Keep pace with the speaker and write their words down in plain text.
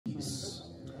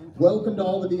Welcome to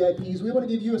all the VIPs. We want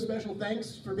to give you a special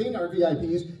thanks for being our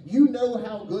VIPs. You know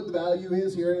how good the value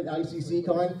is here at ICCC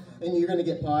Con, and you're going to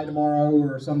get pie tomorrow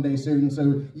or someday soon,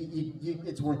 so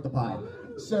it's worth the pie.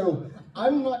 So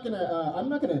I'm not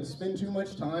gonna spend too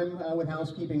much time with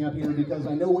housekeeping up here because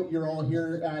I know what you're all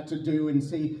here to do and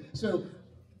see. So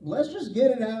let's just get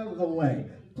it out of the way.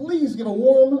 Please give a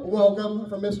warm welcome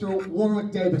from Mr.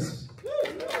 Warwick Davis.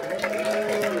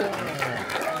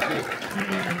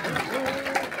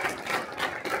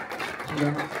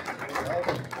 Good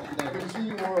to see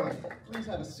you, Warwick. Please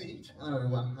have a seat. Hello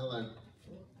everyone, hello.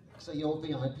 So you're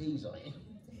VIPs, are you?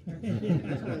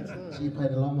 So you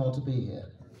paid a lot more to be here.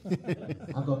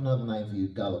 I've got another name for you,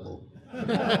 gullible.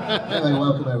 Anyway,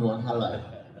 welcome everyone, hello.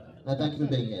 Now thank you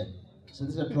for being here. So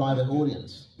this is a private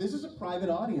audience. This is a private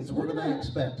audience. So what do they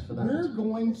expect for that? We're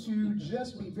going to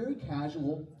just be very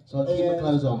casual. So I'll keep my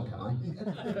clothes on, can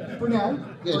I? For now,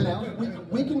 Good. for now.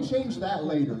 We can change that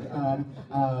later.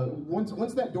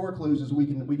 Once that door closes, we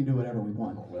can do whatever we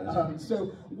want.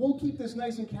 So we'll keep this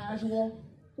nice and casual.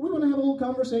 We want to have a little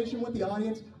conversation with the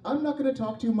audience. I'm not going to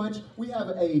talk too much. We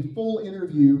have a full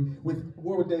interview with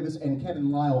Warwick Davis and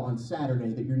Kevin Lyle on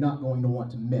Saturday that you're not going to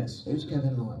want to miss. Who's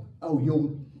Kevin Lyle? Oh,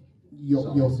 you'll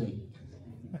see.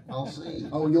 I'll see.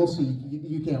 Oh, you'll see.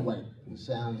 You can't wait. He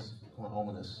sounds quite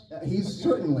ominous. He's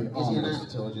certainly Is he an ominous.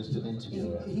 actor or just an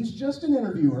interviewer? He's just an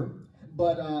interviewer,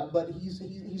 but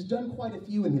he's done quite a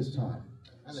few in his time.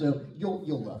 So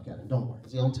you'll love Kevin. Don't worry.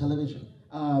 Is he on television?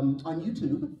 On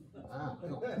YouTube. Wow,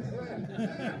 cool.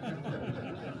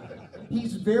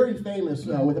 He's very famous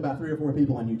with about 3 or 4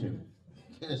 people on YouTube.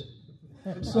 Good.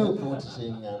 So I look forward to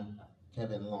seeing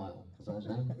Kevin Lyle. Is that his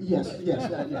name? yes.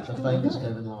 The famous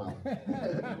Kevin Lyle.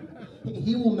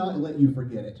 He will not let you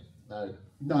forget it. No,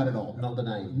 Not at all. not the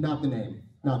name. Not the name.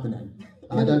 Not the name.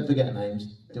 I don't forget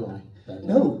names, do I?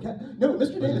 No,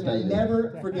 Mr. Davis David.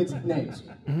 never forgets names.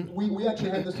 We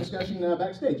actually had this discussion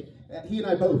backstage. He and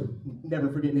I both never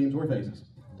forget names or faces.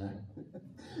 No.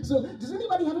 So, does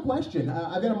anybody have a question?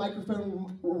 I've got a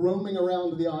microphone roaming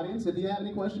around the audience. If you have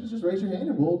any questions, just raise your hand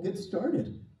and we'll get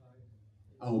started.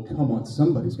 Oh, come on.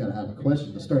 Somebody's got to have a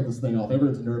question to start this thing off.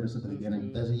 Everyone's nervous at the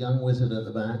beginning. There's a young wizard at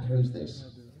the back. Who's this?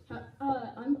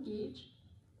 I'm Gage.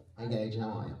 Hey Gage, how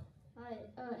are you? Hi.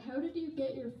 How did you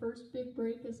get your first big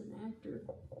break as an actor?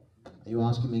 Are you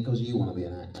asking me because you want to be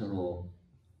an actor or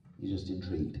you're just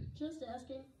intrigued? Just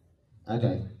asking.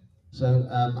 Okay. So,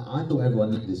 I thought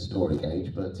everyone knew this story,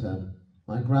 Gage, but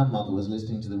my grandmother was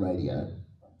listening to the radio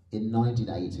in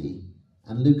 1980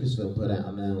 and Lucasfilm put out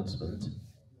an announcement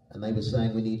and they were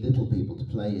saying we need little people to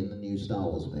play in the new Star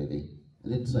Wars movie.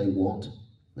 They didn't say what,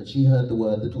 but she heard the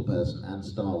word little person and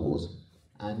Star Wars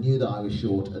and knew that I was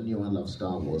short and knew I loved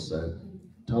Star Wars, so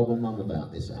told my mum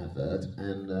about this advert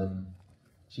and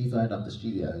she phoned up the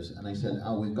studios and they said,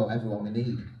 oh, we've got everyone we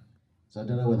need. So I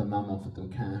don't know whether mum offered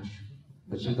them cash,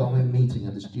 but she got me a meeting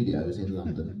at the studios in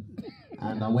London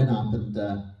and I went up and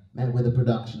met with the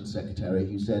production secretary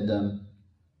who said, do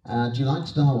you like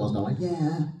Star Wars? And I went,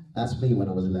 yeah, that's me when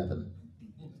I was 11.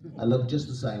 I looked just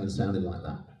the same and sounded like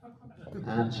that.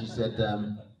 And she said,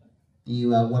 do you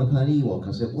want to play an Ewok?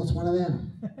 I said, what's one of them?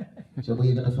 She said, well,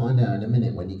 you're going to find out in a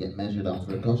minute when you get measured up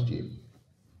for a costume.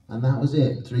 And that was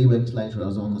it. 3 weeks later, I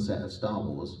was on the set of Star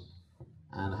Wars,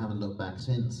 and I haven't looked back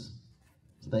since.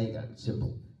 So there you go,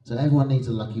 simple. So everyone needs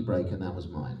a lucky break, and that was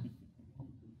mine.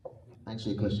 Thanks for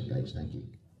your question, Gage, thank you.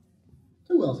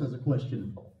 Who else has a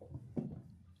question?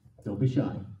 Don't be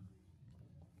shy.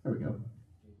 There we go.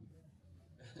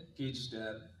 Gage's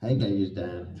dad. Hey, Gage's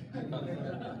dad.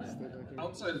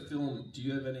 Outside of film, do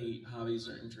you have any hobbies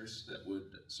or interests that would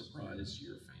surprise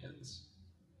your fans?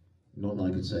 Not that I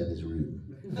could say in this room.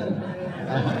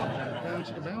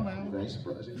 Very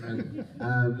surprising.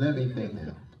 Let me think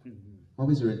now.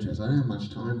 Hobbies or interests? I don't have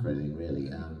much time for anything really.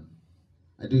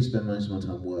 I do spend most of my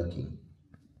time working,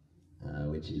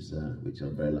 which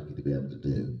I'm very lucky to be able to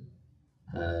do.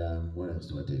 What else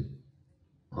do I do?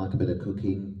 I like a bit of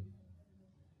cooking.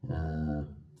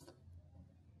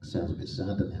 Sounds a bit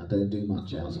sad, doesn't it? I don't do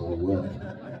much outside of work.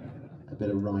 A bit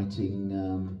of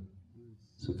writing,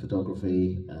 some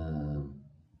photography.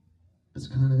 That's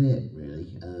kind of it,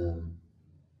 really.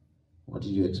 What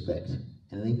did you expect?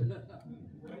 Anything?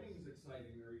 Writing's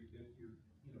exciting, or you're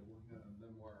working on a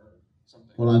memoir or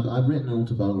something. Well, I've written an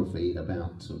autobiography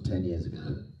about sort of 10 years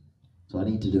ago, so I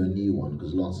need to do a new one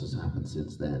because lots has happened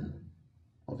since then.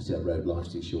 Obviously, I wrote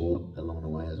Life's Too Short along the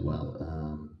way as well.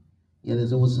 Yeah,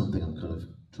 there's always something I'm kind of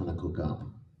trying to cook up.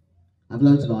 I have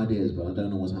loads of ideas, but I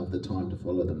don't always have the time to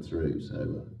follow them through,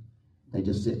 so they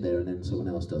just sit there and then someone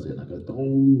else does it, and I go,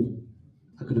 oh,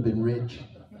 I could have been rich.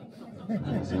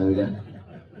 So, yeah.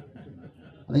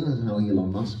 I think that's how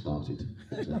Elon Musk started.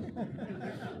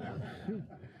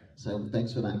 So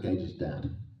thanks for that, Gage's dad.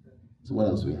 So what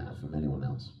else do we have from anyone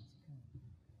else?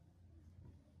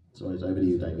 Sorry, it's over to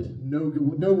you, David.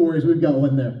 No worries, we've got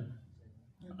one there.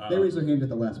 They raised their hand at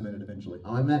the last minute eventually.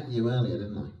 Oh, I met you earlier,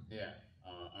 didn't I? Yeah,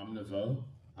 I'm Naveau.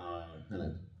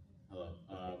 Hello. Hello.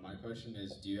 My question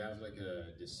is, do you have like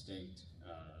a distinct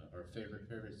or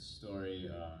favorite story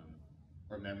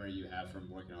or memory you have from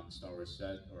working on the Star Wars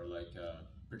set, or like a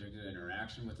particular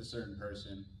interaction with a certain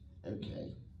person?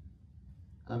 Okay.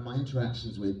 My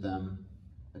interactions with the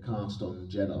cast on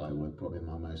Jedi were probably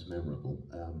my most memorable.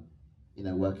 You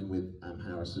know, working with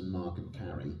Harrison, Mark and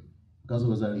Carrie. Because I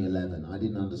was only 11, I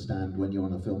didn't understand when you're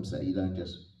on a film set, you don't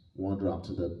just wander up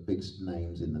to the big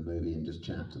names in the movie and just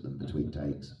chat to them between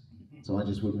takes. So I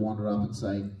just would wander up and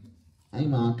say, "Hey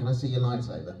Mark, can I see your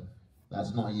lightsaber?"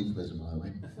 That's not a euphemism, by the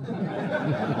way.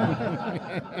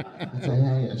 I'd say,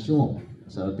 "Hey, sure."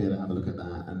 So I'd be able to have a look at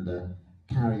that, and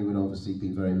Carrie would obviously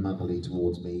be very motherly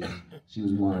towards me. She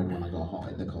was worried when I got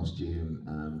hot in the costume.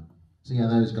 So yeah,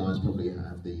 those guys probably have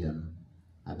had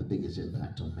the biggest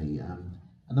impact on me.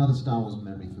 Another Star Wars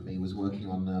memory for me was working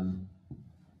on,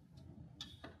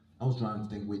 I was trying to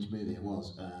think which movie it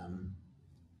was.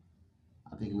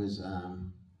 I think it was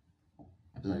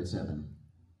episode 7.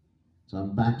 So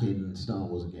I'm back in Star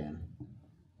Wars again.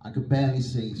 I could barely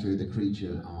see through the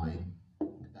creature eye,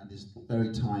 and this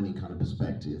very tiny kind of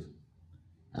perspective.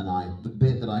 And the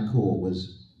bit that I caught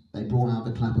was, they brought out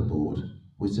the clapperboard,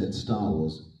 which said Star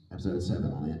Wars, episode 7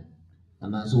 on it.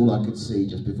 And that's all I could see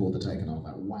just before the takeoff. I was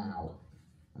like, wow,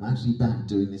 I'm actually back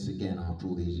doing this again after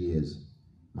all these years.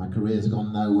 My career's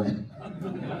gone nowhere.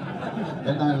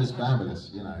 But no, it was fabulous,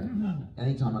 you know.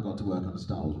 Anytime I got to work on a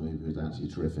Star Wars movie, it was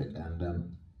absolutely terrific. And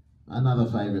another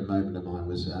favourite moment of mine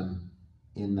was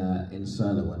in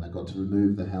Solo, when I got to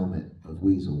remove the helmet of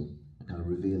Weasel and kind of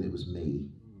reveal it was me.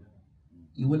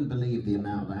 You wouldn't believe the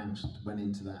amount of angst went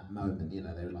into that moment. You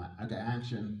know, they were like, okay,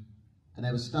 action. And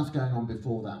there was stuff going on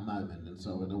before that moment, and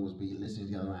so I'd always be listening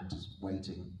to the other actors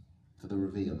waiting for the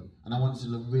reveal. And I wanted to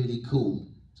look really cool.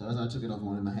 So as I took it off, I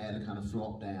wanted my hair to kind of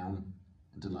flop down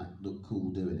and to like look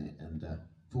cool doing it. And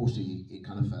fortunately, it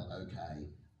kind of felt okay.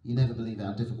 You never believe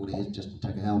how difficult it is just to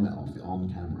take a helmet off it on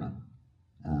camera.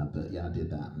 But yeah, I did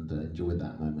that and enjoyed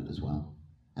that moment as well.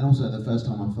 And also the first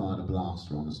time I fired a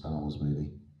blaster on a Star Wars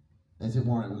movie. They said,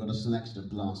 "Warwick, we've got a selection of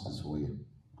blasters for you,"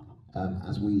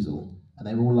 as Weasel. And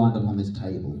they were all lined up on this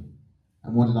table.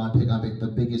 And what did I pick? I picked the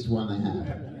biggest one they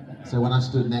had. So when I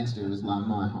stood next to it, it was like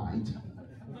my height.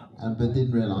 But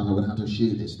didn't realise I would have to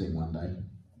shoot this thing one day.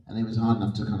 And it was hard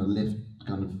enough to kind of lift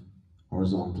kind of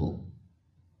horizontal.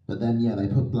 But then, yeah, they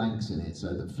put blanks in it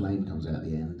so that flame comes out at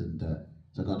the end. And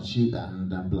so I got to shoot that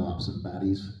and blow up some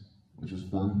baddies, which was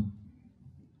fun.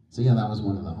 So yeah, that was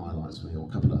one of the highlights for me, or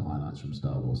a couple of highlights from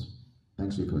Star Wars.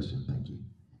 Thanks for your question, thank you.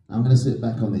 Now I'm going to sit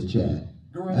back on this chair.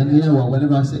 And you know what,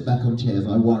 whenever I sit back on chairs,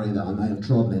 I worry that I may have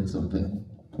trodden in something.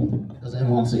 Because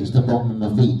everyone sees the bottom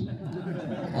of my feet.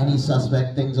 Any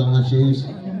suspect things on my shoes?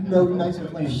 No, nice and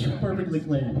clean, perfectly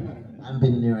clean. I haven't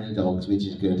been near any dogs, which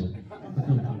is good.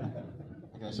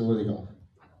 Okay, so what do you got?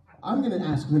 I'm going to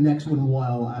ask the next one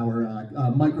while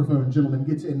our microphone gentleman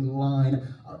gets in line.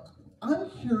 I'm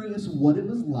curious what it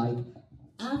was like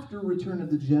after Return of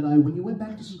the Jedi when you went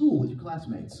back to school with your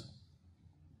classmates.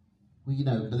 Well, you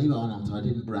know, believe it or not, I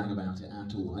didn't brag about it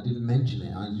at all. I didn't mention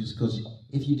it, just because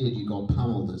if you did, you got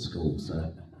pummeled at school,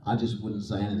 so I just wouldn't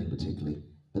say anything particularly.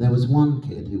 But there was one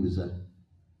kid who was a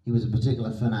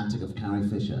particular fanatic of Carrie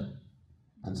Fisher,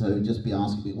 and so he'd just be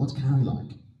asking me, "What's Carrie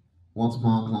like? What's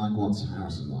Mark like? What's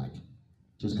Harrison like?"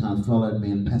 Just kind of followed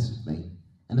me and pestered me,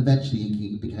 and eventually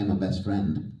he became my best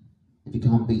friend. If you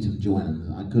can't beat him, join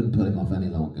him. I couldn't put him off any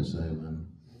longer, so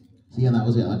yeah, that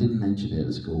was it. I didn't mention it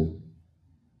at school.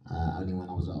 Only when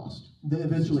I was asked. They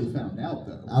eventually found out,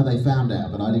 though. Oh, they found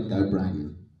out, but I didn't go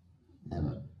bragging.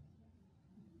 Never.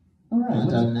 All right. I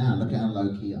don't now. Look how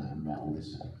low-key I am about all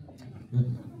this.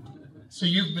 So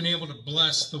you've been able to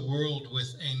bless the world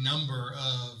with a number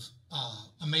of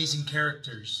amazing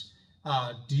characters.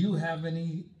 Do you have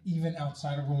any, even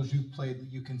outside of roles you've played,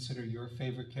 that you consider your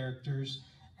favorite characters?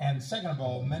 And second of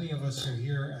all, many of us are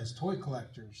here as toy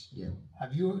collectors. Yeah.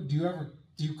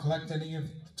 Do you collect any of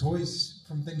the toys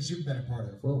from things you've been a part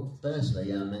of? Well,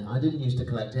 firstly, I didn't used to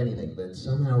collect anything, but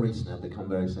somehow recently I've become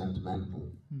very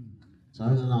sentimental. So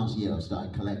over the last year I've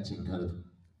started collecting kind of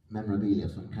memorabilia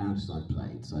from characters I've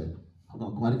played. So I've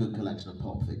got quite a good collection of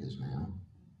pop figures now.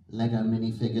 Lego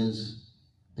minifigures,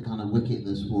 the kind of Wicket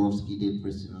that Swarovski did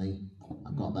recently.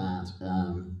 I've got that.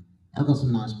 I've got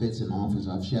some nice bits in my office.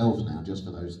 I have shelves now just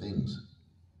for those things.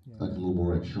 It's like a little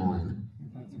more shrine.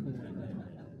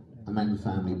 I make the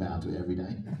family bow to it every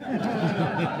day.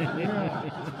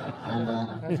 And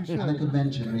at a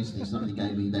convention recently, somebody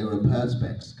gave me, they were a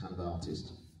perspex kind of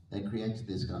artist. They created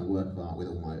this kind of work of art with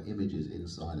all my images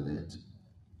inside of it.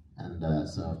 And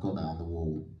so I've got that on the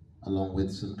wall, along with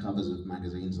some covers of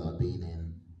magazines that I've been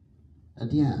in.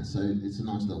 And yeah, so it's a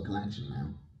nice little collection now.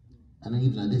 And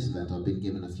even at this event, I've been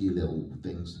given a few little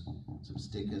things, some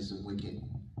stickers, some wicket,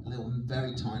 a little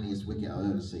very tiniest wicket I've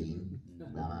ever seen,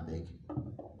 about that big.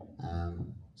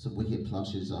 Some wicket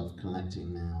plushes I'm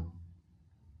collecting now.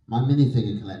 My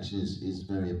minifigure collection is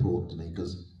very important to me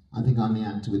because I think I'm the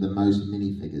actor with the most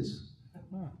minifigures.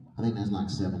 I think there's like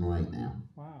 7 or 8 now,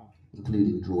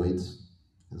 including droids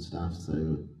and stuff.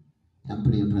 So I'm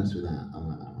pretty impressed with that. I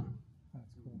like that one.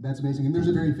 That's amazing. And there's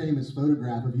a very famous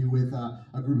photograph of you with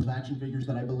a group of action figures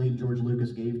that I believe George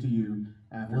Lucas gave to you.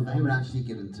 Well, they were actually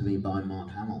given to me by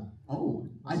Mark Hamill. Oh,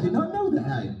 I did not know that.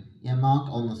 No. Yeah, Mark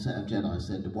on the set of Jedi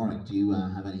said to Warwick, do you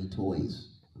have any toys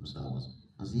from Star Wars?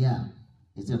 I said, yeah.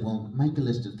 He said, well, make a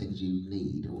list of things you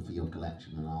need or for your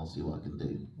collection and I'll see what I can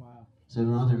do. Wow. So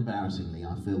rather embarrassingly,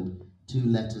 I filled 2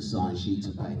 letter-sized sheets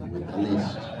of paper with a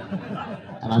list.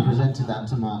 And I presented that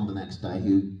to Mark the next day,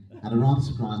 who had a rather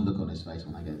surprised look on his face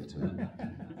when I gave it to him.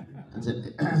 And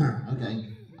said, okay,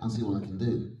 I'll see what I can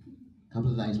do. A couple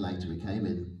of days later, he came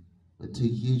in with 2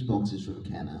 huge boxes from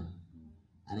Kenner,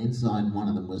 and inside one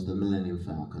of them was the Millennium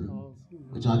Falcon,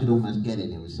 which I could almost get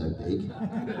in, it was so big,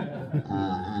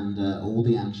 and all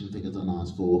the action figures I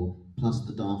asked for, plus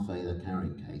the Darth Vader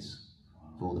carrying case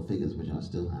for the figures, which I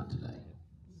still have today.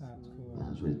 That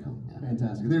was really cool. Yeah.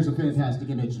 Fantastic. There's a fantastic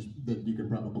image that you can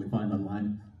probably find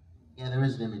online. Yeah, there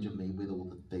is an image of me with all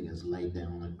the figures laid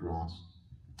down on the grass.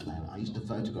 I used to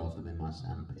photograph them in my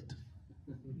sandpit,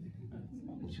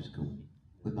 which was cool,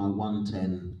 with my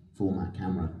 110 format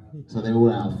camera. So they're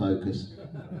all out of focus.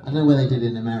 I don't know where they did it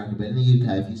in America, but in the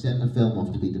UK, if you send a film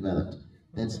off to be developed,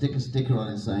 they'd stick a sticker on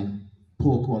it saying,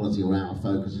 poor quality or out of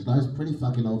focus. It's like, it's pretty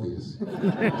fucking obvious.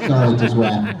 Sorry to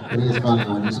swear, but it is funny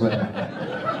when you swear.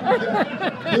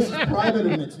 This is private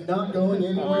and it's not going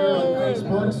anywhere on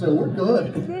Facebook, so we're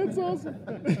good. That's awesome.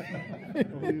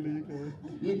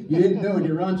 You didn't know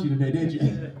you're raunchy today, did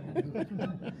you?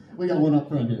 We got one up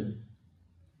front here.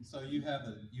 So you've had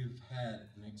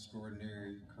an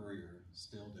extraordinary career,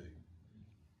 still do.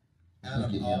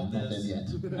 Out of all this,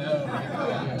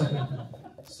 no.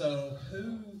 So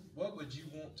what would you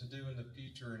want to do in the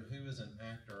future, and who is an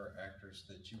actor or actress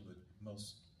that you would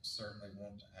most certainly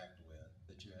want to act with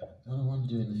that you haven't done? What I want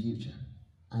to do in the future?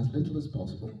 As little as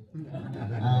possible.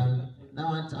 No,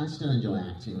 I still enjoy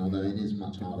acting, although it is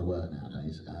much harder work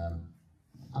nowadays.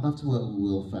 I'd love to work with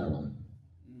Will Ferrell.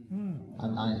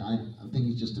 And I think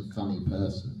he's just a funny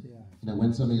person. You know,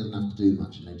 when somebody doesn't have to do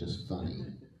much and they're just funny,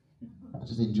 I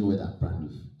just enjoy that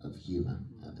brand of humour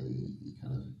that he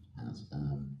kind of has.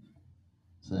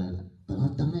 But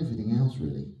I've done everything else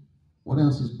really. What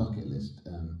else is bucket list?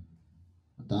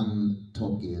 I've done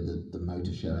Top Gear, the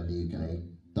motor show in the UK.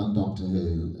 Done Doctor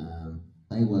Who.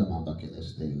 They were my bucket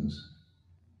list things.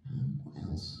 What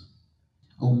else?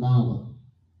 Oh, Marvel.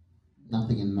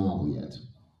 Nothing in Marvel yet.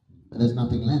 But there's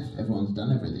nothing left. Everyone's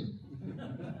done everything.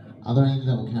 Are there any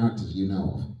little characters you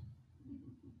know of?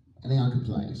 Any I could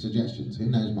play? Suggestions? Who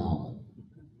knows Marvel?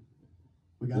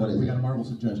 We got a Marvel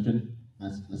suggestion.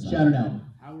 Let's shout it out.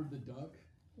 Howard the Duck.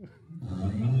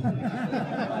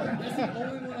 That's the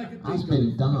only one I could think That's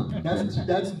been done.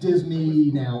 That's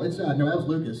Disney now. It's no, that was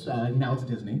Lucas. Now it's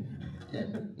Disney. Yeah,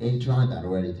 he tried that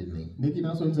already, didn't he? Mickey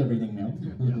Mouse owns everything now.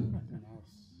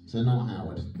 So not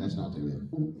Howard. Let's not do him.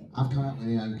 I've come up with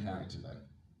my own character though.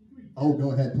 Oh,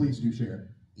 go ahead. Please do share.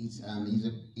 He's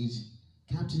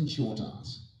Captain Short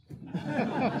Arse.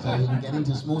 So he can get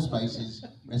into small spaces,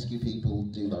 rescue people,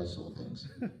 do those sort of things.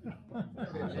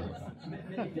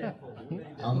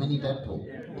 Oh, Mini Deadpool.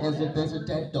 There's a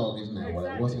dead dog, isn't there?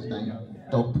 What's his name?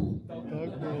 Dogpool.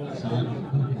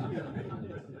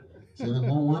 So then,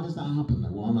 well, why does that happen though?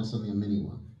 Why am I suddenly a mini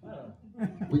one?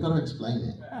 We've got to explain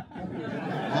it.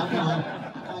 How can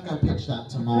I go pitch that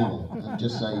to Marvel and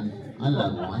just say, I don't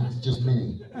know why, it's just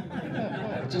mini.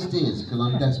 It just is, because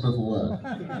I'm desperate for work.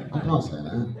 I can't say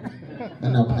that.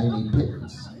 Then they'll pay me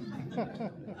pittance.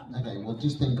 Okay, well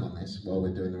just think on this while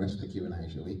we're doing the rest of the Q&A,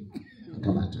 shall we? And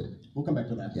come back to it. We'll come back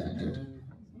to that. Yeah, good.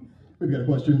 We've got a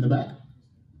question in the back.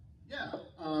 Yeah,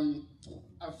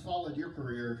 I've followed your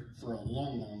career for a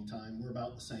long, long time. We're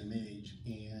about the same age,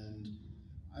 and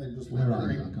I was Where are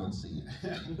wondering... you? I can't see you.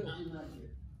 I'm right here.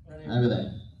 Right here. Over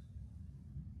there.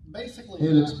 Basically... Who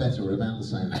looks better? We're about the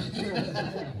same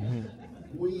age.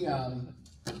 We,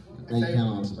 Now you can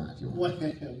answer that if you want.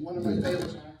 one of my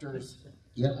favorite actors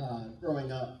Yep.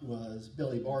 Growing up was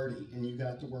Billy Barty, and you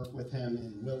got to work with him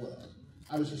in Willow.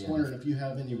 I was just Yeah. wondering if you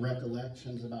have any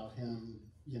recollections about him,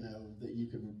 you know, that you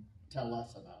could tell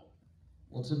us about.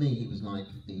 Well, to me, he was like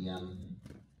the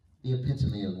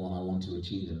epitome of what I want to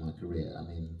achieve in my career. I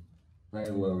mean,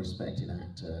 very well respected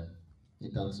actor.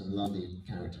 He'd done some lovely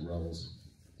character roles.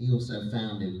 He also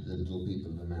founded the Little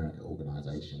People of America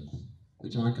organisation,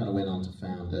 which I kind of went on to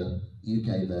found a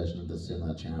UK version of the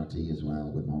similar charity as well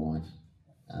with my wife.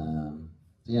 So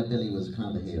yeah, Billy was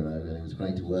kind of the hero, and it was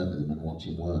great to work with him and watch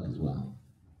him work as well.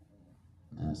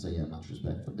 So yeah, much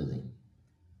respect for Billy.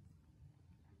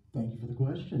 Thank you for the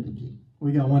question. Thank you.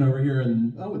 We got one over here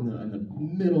in the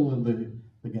middle of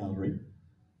the gallery.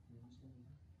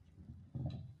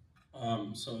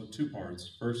 So two parts.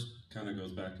 First kind of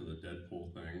goes back to the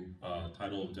Deadpool thing.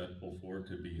 Title of Deadpool 4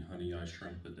 could be Honey, I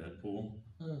Shrunk the Deadpool.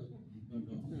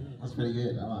 That's pretty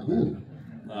good. I like that.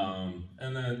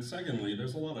 And then secondly,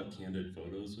 there's a lot of candid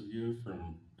photos of you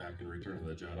from back in Return of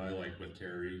the Jedi, like with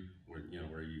Carrie,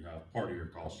 where you have part of your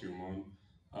costume on.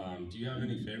 Do you have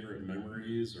any favorite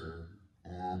memories or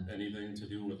anything to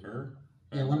do with her?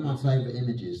 Yeah, one of my favourite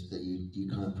images that you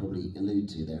kind of probably allude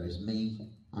to there is me.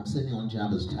 I'm sitting on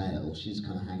Jabba's tail. She's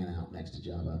kind of hanging out next to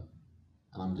Jabba,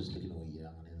 and I'm just looking all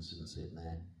young and innocent sitting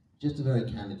there. Just a very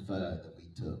candid photo that we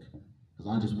took,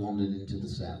 because I just wandered into the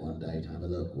set one day to have a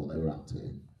look at what they were up to,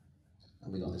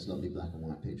 and we got this lovely black and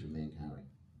white picture of me and Carrie.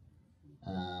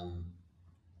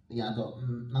 Yeah, I've got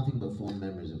nothing but fond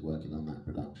memories of working on that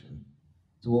production.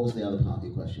 So what was the other part of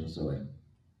your question? Sorry.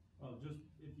 Well, just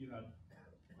if you had,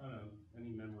 I don't know,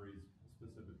 any memories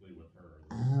specifically with her.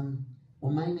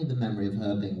 Well, mainly the memory of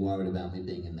her being worried about me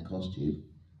being in the costume.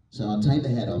 So I'd take the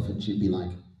head off and she'd be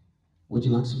like, would you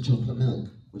like some chocolate milk?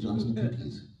 Would you like some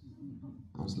cookies?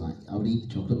 I was like, I would eat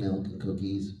the chocolate milk and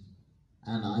cookies.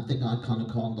 And I think I kind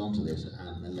of conned onto this at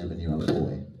an 11-year-old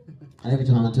boy. And every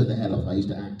time I took the head off, I used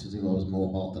to act as if I was more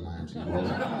hot than I actually was.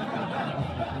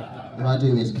 If I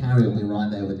do this, Carrie will be right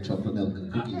there with chocolate milk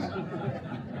and cookies.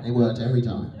 And it worked every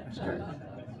time. It was great.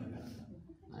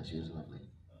 No, she was lovely.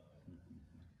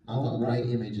 I've got a great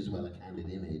image as well, a candid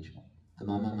image, that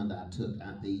my mum and dad took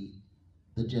at the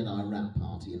Jedi rap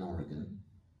party in Oregon.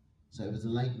 So it was a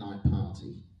late night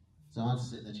party. So I'd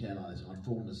sit in the chair like this and I'd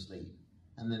fallen asleep.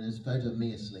 And then there's a photo of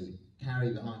me asleep,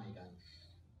 Carrie behind me going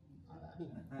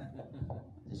like that.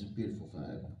 It's a beautiful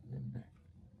photo.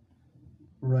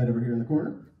 Right over here in the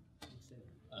corner.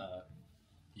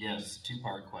 Yes,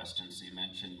 two-part question. So you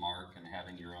mentioned Mark and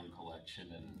having your own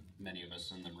collection, and many of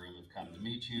us in the room have come to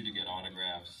meet you to get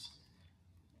autographs.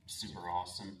 Super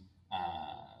awesome.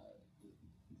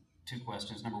 Two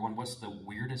questions. Number one, what's the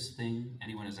weirdest thing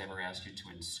anyone has ever asked you to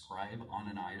inscribe on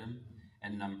an item?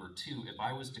 And number two, if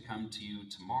I was to come to you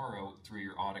tomorrow through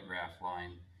your autograph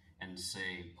line and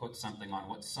say, put something on,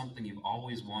 what's something you've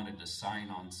always wanted to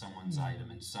sign on someone's item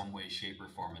in some way, shape, or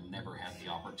form and never had the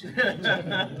opportunity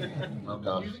to? Oh,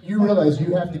 gosh. You realize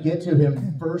you have to get to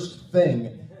him first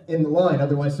thing in the line,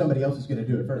 otherwise somebody else is going to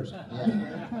do it first.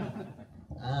 Yeah.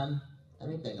 Let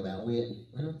me think about weird.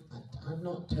 I'm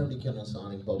not totally keen on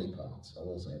signing body parts, I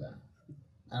will say that.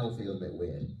 That all feels a bit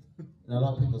weird. A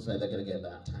lot of people say they're going to get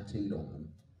that tattooed on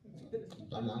them.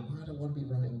 I'm like, why do I want to be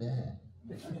writing there?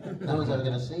 No one's ever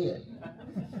going to see it.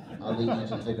 I'll leave you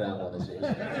to figure out what this is.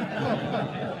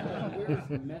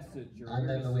 Weirdest message or I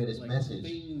know the weirdest message.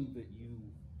 Thing that you...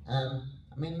 I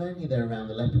mean, mainly they're around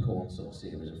the Leprechaun sort of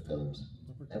series of films.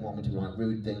 They want me to write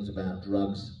rude things about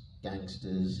drugs,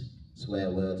 gangsters,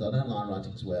 swear words. I don't like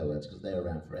writing swear words because they're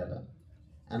around forever.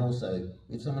 And also,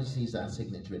 if somebody sees that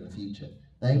signature in the future,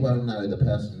 they won't know the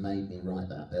person made me write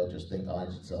that. They'll just think I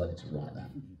decided to write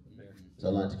that. So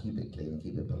I like to keep it clean,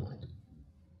 keep it polite.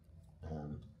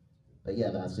 But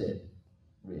yeah, that's it,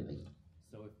 really.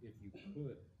 So if you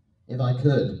could... If I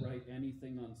could... Write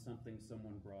anything on something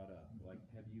someone brought up. Like,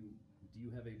 do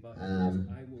you have a bucket list?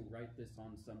 I will write this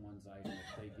on someone's item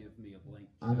if they give me a blank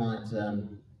check. I might,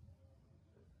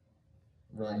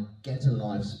 right, get a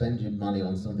life, spend your money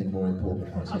on something more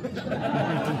important. Get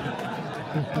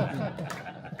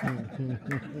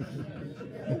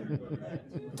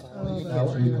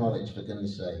through college, for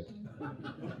goodness sake.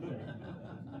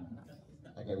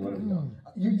 Okay, what have we got?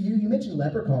 You mentioned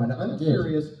Leprechaun. I'm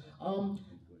curious.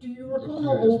 Do you recall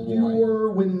how old you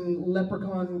were when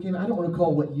Leprechaun came out? I don't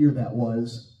recall what year that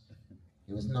was.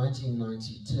 It was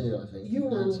 1992, I think. You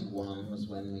were 91 was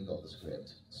when we got the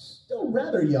script. Still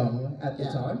rather young at the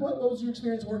time. What was your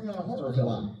experience working on a horror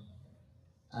film?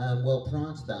 Well,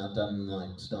 prior to that, I'd done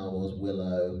like Star Wars,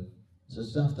 Willow, so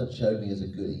stuff that showed me as a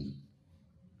goodie.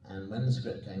 And when the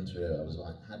script came through, I was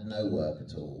like, had no work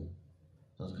at all.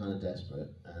 So I was kind of desperate,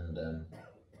 and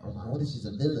I was like, oh, this is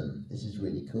a villain. This is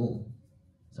really cool.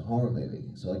 It's a horror movie,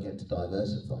 so I get to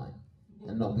diversify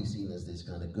and not be seen as this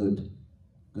kind of goody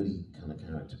kind of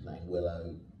character playing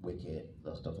Willow, Wicket,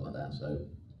 stuff like that. So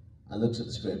I looked at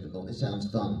the script and thought, this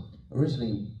sounds fun.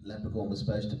 Originally, Leprechaun was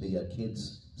supposed to be a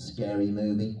kid's scary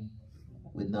movie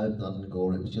with no blood and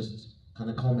gore. It was just kind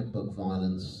of comic book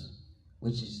violence,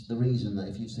 which is the reason that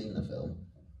if you've seen the film,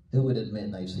 who would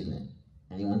admit they've seen it?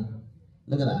 Anyone?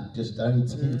 Look at that, just only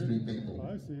 2 or 3 people.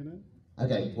 I've seen it.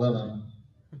 Okay, well done.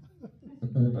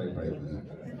 Very brave of you.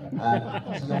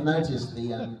 So you'll notice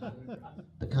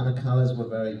the kind of colours were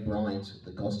very bright,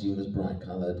 the costume was bright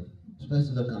coloured, supposed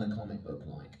to look kind of comic book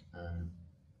like.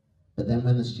 But then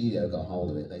when the studio got hold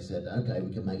of it, they said, okay,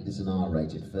 we can make this an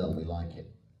R-rated film, we like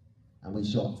it. And we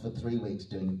shot for 3 weeks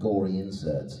doing gory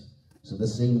inserts. So the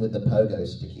scene with the pogo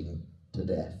sticking to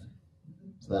death,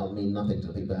 so that'll mean nothing to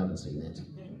the people who haven't seen it.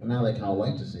 And now they can't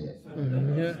wait to see it.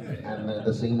 And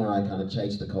the scene where I kind of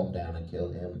chased the cop down and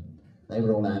killed him, they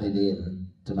were all added in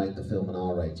to make the film an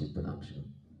R-rated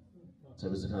production. So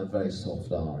it was a kind of very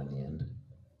soft R in the end.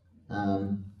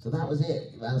 So that was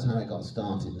it. That was how it got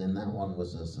started. And then that one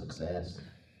was a success.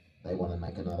 They wanted to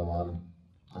make another one.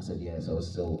 I said yes, I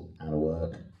was still out of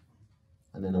work.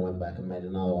 And then I went back and made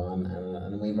another one,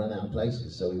 and we ran out of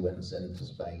places, so we went and sent it to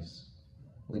space.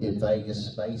 We did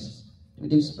Vegas, space. Did we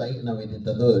do space? No, we did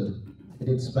the Hood. We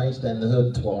did space, then the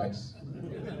Hood twice.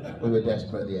 We were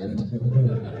desperate at the end.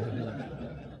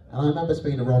 And I remember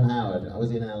speaking to Ron Howard. I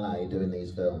was in LA doing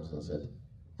these films, and I said,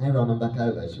 hey Ron, I'm back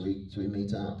over, should we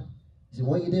meet up? He said,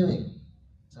 what are you doing?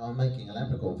 So I'm making a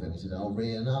Leprechaun film. He said, oh,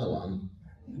 really, another one?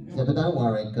 He said, but don't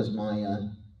worry, because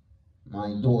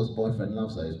my daughter's boyfriend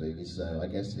loves those movies, so I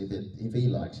guess if he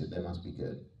likes it, they must be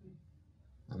good.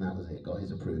 And that was it, got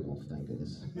his approval, thank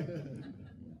goodness.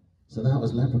 So that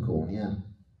was Leprechaun, yeah.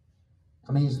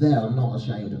 I mean, it's there, I'm not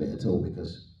ashamed of it at all,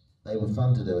 because they were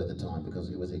fun to do at the time, because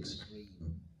it was extreme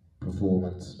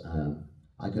performance.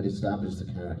 I could establish the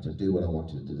character, do what I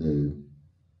wanted to do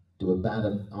a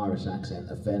bad Irish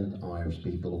accent, offend Irish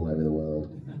people all over the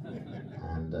world.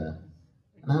 And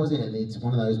that was it. It's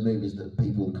one of those movies that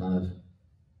people kind of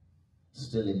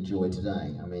still enjoy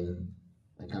today. I mean,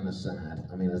 they're kind of sad.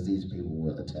 I mean, as these people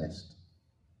will attest.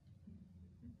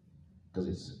 Because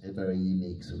it's a very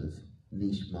unique sort of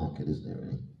niche market, isn't it,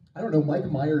 really? I don't know, Mike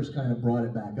Myers kind of brought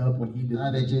it back up when he did...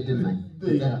 No, they did, didn't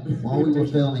they? While we were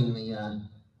filming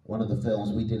one of the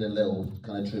films, we did a little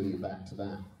kind of tribute back to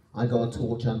that. I got a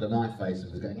torch under my face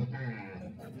and was going,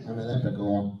 I'm a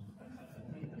leprechaun.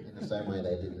 In the same way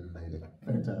they did in the movie.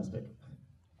 Fantastic.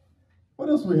 What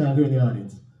else do we have here in the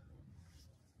audience?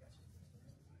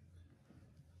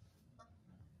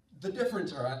 The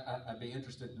difference, or I'd be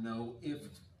interested to know if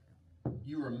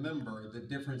you remember the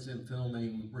difference in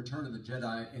filming Return of the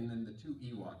Jedi and then the 2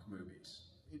 Ewok movies.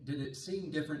 Did it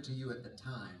seem different to you at the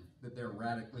time that they're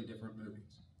radically different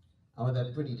movies? Oh,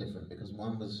 they're pretty different because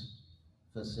one was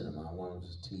for cinema and one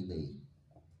was TV.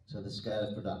 So the scale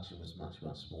of production was much,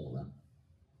 much smaller.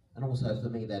 And also for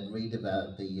me, they'd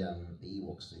redeveloped the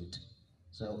Ewok suit.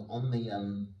 So on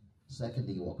the second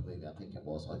Ewok movie, I think it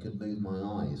was, I could move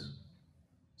my eyes.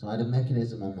 So I had a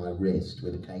mechanism on my wrist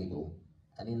with a cable,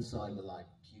 and inside were like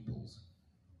pupils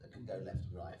that could go left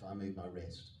and right if I move my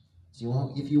wrist.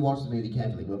 So if you watch the movie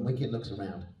carefully, when Wicket looks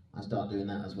around, I start doing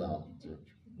that as well.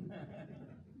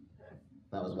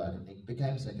 That was working. It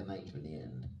became second nature in the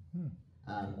end.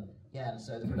 Yeah, and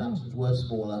so the productions were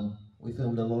smaller. We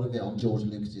filmed a lot of it on George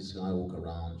Lucas's Skywalker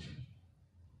Ranch.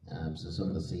 So some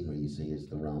of the scenery you see is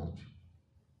the ranch.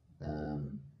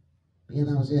 But yeah,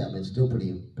 that was it. I mean, still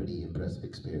pretty impressive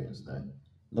experience though.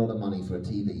 A lot of money for a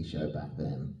TV show back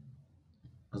then,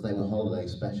 because they were holiday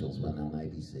specials when they were on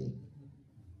ABC.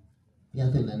 Yeah,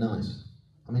 I think they're nice.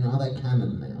 I mean, are they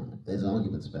canon now? There's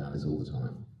arguments about this all the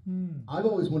time. I've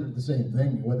always wondered the same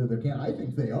thing, whether they're canon. I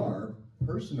think they are,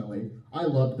 personally. I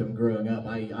loved them growing up.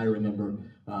 I remember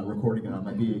recording it on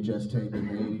my VHS tape in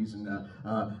the 80s, and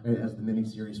as the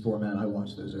miniseries format, I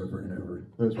watched those over and over.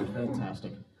 Those were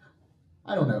fantastic.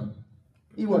 I don't know.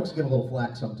 Ewoks get a little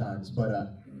flack sometimes, but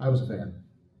I was a fan.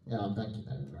 Yeah, thank you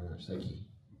very much, thank you.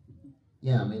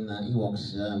 Yeah, I mean,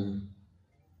 Ewoks,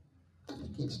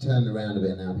 it's turned around a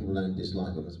bit now. People don't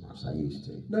dislike them as much as they used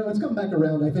to. No, it's come back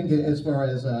around. I think as far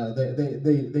as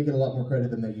they get a lot more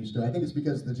credit than they used to. I think it's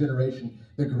because the generation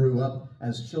that grew up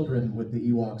as children with the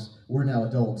Ewoks, we're now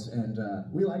adults, and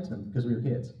we liked them because we were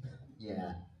kids.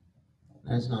 Yeah,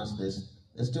 and it's nice.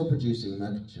 They're still producing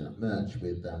merch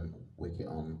with Wicket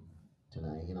on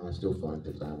today. You know, I still find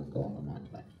that I haven't got on my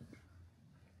collection,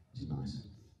 which is nice.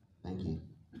 Thank you.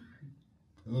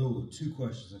 Hello, 2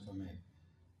 questions if I may.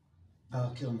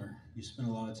 Val Kilmer, you spent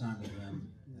a lot of time with him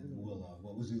at Willow.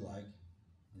 What was he like,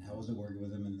 and how was it working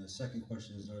with him? And the second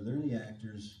question is, are there any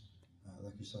actors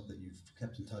like yourself that you've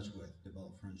kept in touch with,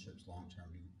 developed friendships long term?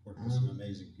 You worked with some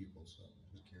amazing people, so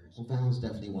I'm just curious. Well, Val's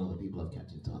definitely one of the people I've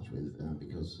kept in touch with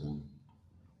because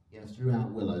yeah,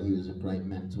 throughout Willow he was a great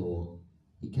mentor.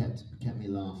 He kept me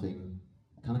laughing,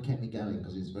 kind of kept me going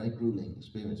because it's a very grueling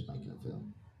experience making a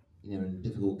film. You know, in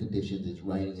difficult conditions, it's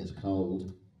raining, it's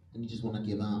cold, and you just want to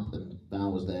give up. And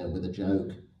Val was there with a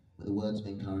joke, with the words of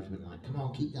encouragement, like, "Come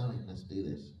on, keep going, let's do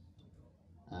this."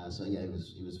 So yeah, it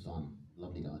was fun,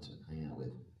 lovely guy to hang out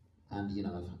with, and you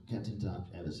know, I've kept in touch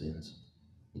ever since.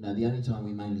 You know, the only time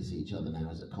we mainly see each other now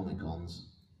is at Comic Cons,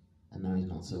 and now he's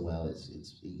not so well.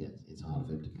 It's hard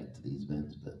for him to get to these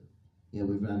events, but yeah,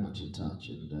 we're very much in touch,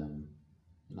 and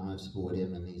I've supported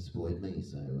him and he's supported me,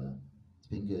 so it's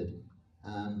been good.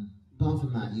 Apart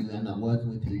from that, you end up working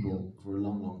with people for a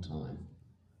long, long time.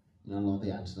 You know, a lot of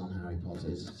the actors on Harry Potter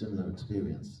is a similar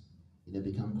experience. You know,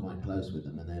 become quite close with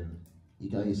them, and then you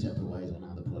go your separate ways on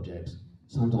other projects.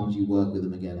 Sometimes you work with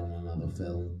them again on another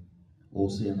film,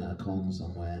 or see them at a con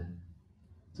somewhere.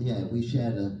 So yeah, we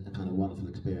shared a kind of wonderful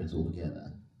experience all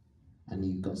together, and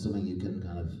you've got something you can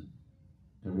kind of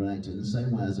relate to in the same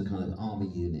way as a kind of army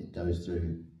unit goes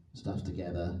through stuff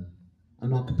together. I'm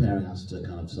not comparing us to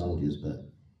kind of soldiers, but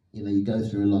you know, you go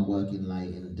through a lot working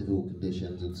late in difficult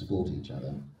conditions and support each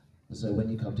other. And so when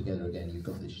you come together again, you've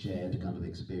got this shared kind of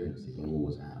experience that you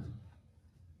always have.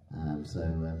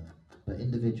 But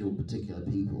individual particular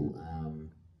people,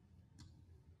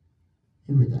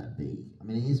 who would that be? I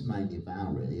mean, it is mainly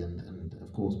Val really, and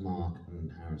of course Mark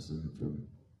and Harrison from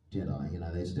Jedi. You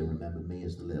know, they still remember me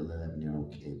as the little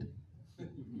 11-year-old kid.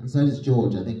 And so does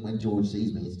George. I think when George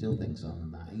sees me, he still thinks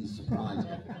I'm that. He's surprised.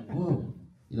 Whoa,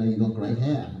 you know, you've got grey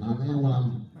hair. And I'm, yeah, well,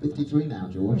 I'm 53 now,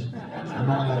 George. I'm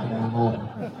not 11 anymore.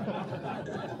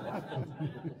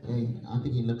 I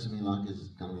think he looks at me like it's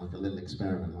kind of like a little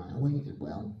experiment, like, oh, you did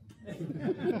well. Yeah,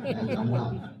 you've done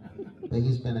well. But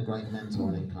he's been a great mentor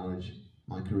and encouraged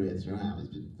my career throughout. He's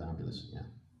been fabulous, yeah.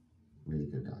 Really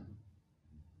good guy.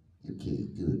 Okay,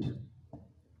 good.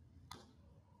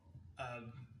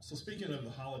 So speaking of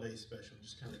the holiday special,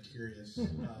 just kind of curious,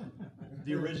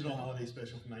 the original holiday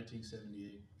special from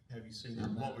 1978, have you seen it?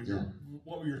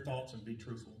 What were your thoughts, and be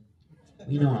truthful?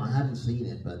 You know, I hadn't seen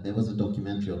it, but there was a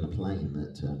documentary on the plane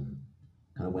that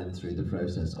kind of went through the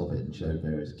process of it and showed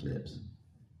various clips.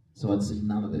 So I'd seen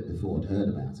none of it before, I'd heard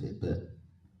about it, but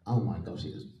oh my gosh,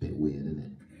 it was a bit weird, isn't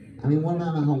it? I mean, what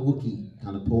about the whole Wookiee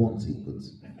kind of porn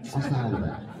sequence? What's that all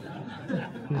about?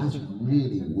 That's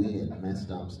really weird,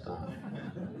 messed up stuff.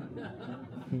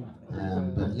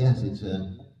 But yes, it's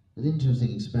an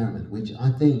interesting experiment, which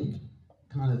I think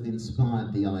kind of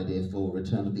inspired the idea for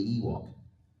Return of the Ewok.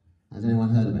 Has anyone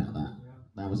heard about that?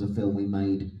 That was a film we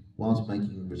made whilst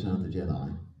making Return of the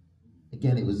Jedi.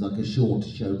 Again, it was like a short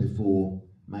show before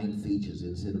main features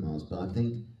in cinemas, but I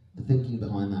think the thinking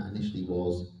behind that initially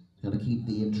was to keep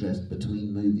the interest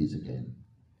between movies again,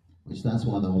 which that's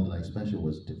why the holiday special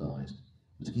was devised,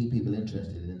 to keep people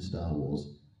interested in Star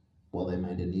Wars while they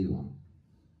made a new one.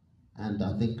 And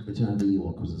I think Return of the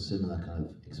Ewok was a similar kind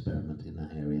of experiment in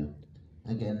that area.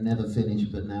 Again, never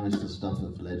finished, but now it's the stuff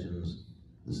of legends,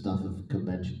 the stuff of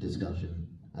convention discussion,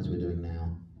 as we're doing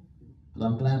now. But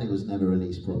I'm glad it was never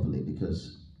released properly,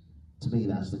 because to me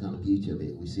that's the kind of beauty of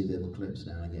it. We see little clips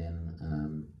now and again,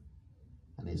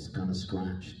 and it's kind of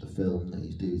scratched the film that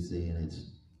you do see, and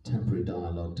it's temporary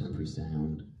dialogue, temporary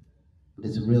sound. But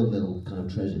it's a real little kind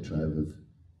of treasure trove of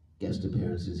guest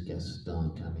appearances, guest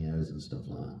star cameos and stuff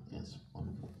like that. Yes,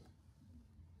 wonderful.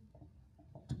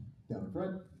 Down in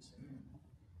front.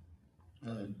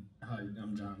 Hi,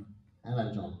 I'm John.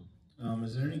 Hello, John.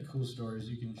 Is there any cool stories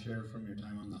you can share from your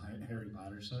time on the Harry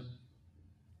Potter set?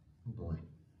 Oh boy.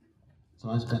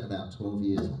 So I spent about 12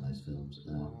 years on those films.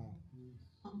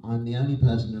 I'm the only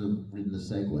person who have ridden a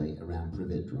Segway around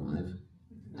Privet Drive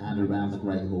and around the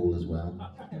Great Hall as well.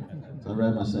 So I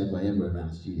rode my Segway everywhere around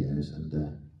the studios,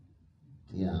 and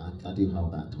yeah, I do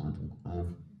hold that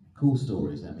title. Cool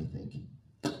stories, let me think.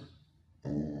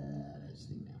 Let's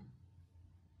think now.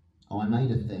 Oh, I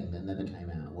made a thing that never came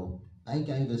out. Well, they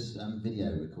gave us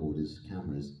video recorders,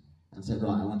 cameras, and said,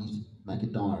 right, I want you to make a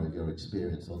diary of your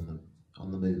experience on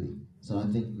the movie. So I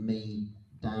think me,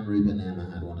 Dan Rubin and Emma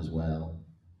had one as well.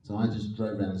 So I just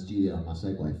drove around the studio on my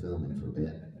Segway filming for a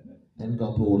bit. Then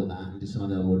got bored of that and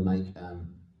decided I would make,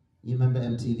 you remember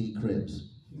MTV Cribs?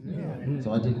 Yeah.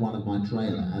 So I did one of my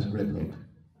trailer as Griphook.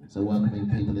 So welcoming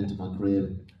people into my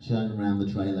crib, showing around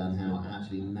the trailer and how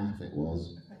actually naff it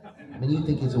was. I mean, you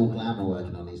think it's all glamour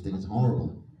working on these things, it's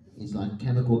horrible. It's like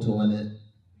chemical toilet,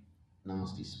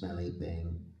 nasty, smelly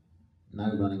thing,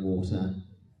 no running water.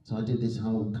 So I did this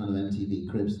whole kind of MTV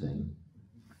Cribs thing,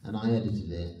 and I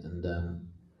edited it and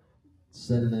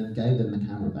gave them the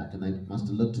camera back, and they must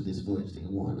have looked at this footage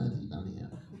thinking, what on earth have you done here?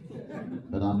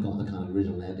 But I've got the kind of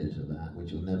original edit of that,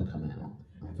 which will never come out,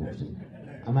 unfortunately.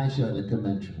 I may show it at a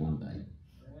convention one day,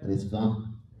 but it's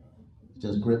fun. It's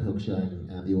just Grip Hook showing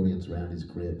the audience around his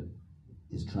crib,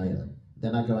 his trailer.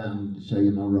 Then I go out and show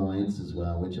you my rides as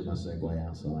well, which are my segue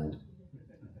outside.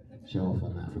 Show off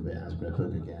on that for a bit as Grip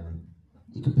Hook again.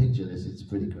 You can picture this, it's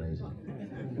pretty crazy.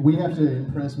 We have to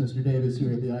impress Mr. Davis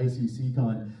here at the ICC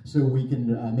Con so we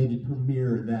can maybe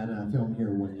premiere that film here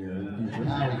one year in the future.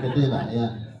 Ah, we could do that,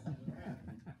 yeah.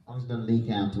 I was going to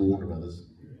leak out to Warner Brothers.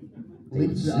 Leak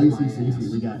to the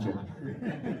ICCC, we got you.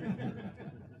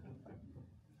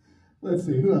 Let's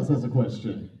see, who else has a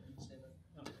question?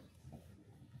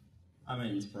 My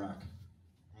name's Brock.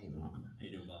 Hey, Brock. How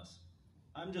you doing, boss?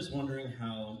 I'm just wondering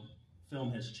how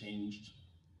film has changed.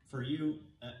 For you,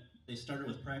 they started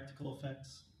with practical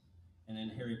effects, and then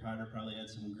Harry Potter probably had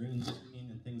some green screen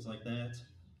and things like that.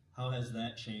 How has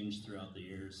that changed throughout the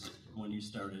years when you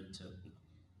started to...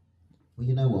 Well,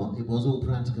 you know what? It was all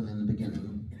practical in the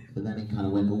beginning, but then it kind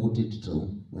of went all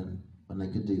digital when they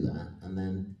could do that. And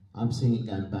then I'm seeing it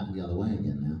going back the other way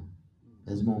again now.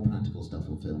 There's more practical stuff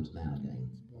on films now again,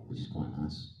 which is quite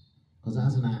nice. Because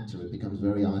as an actor, it becomes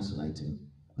very isolating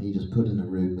when you just put in a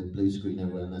room with blue screen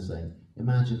everywhere and they're saying,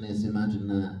 imagine this, imagine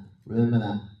that. Remember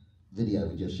that video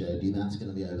we just showed you? That's going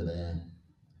to be over there.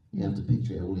 You have to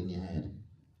picture it all in your head.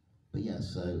 But yes,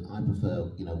 so I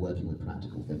prefer, you know, working with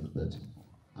practical things, but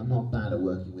I'm not bad at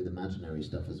working with imaginary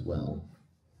stuff as well.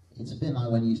 It's a bit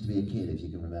like when you used to be a kid, if you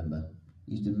can remember.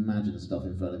 You used to imagine stuff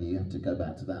in front of you. You have to go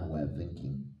back to that way of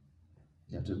thinking.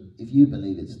 You have to, if you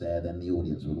believe it's there, then the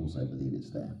audience will also believe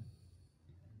it's there.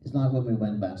 It's like when we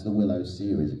went back to the Willow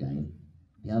series again.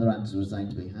 The other actors were saying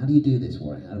to me, how do you do this,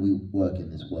 Warwick? How do we work in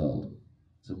this world?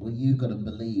 So, well, you've got to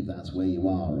believe that's where you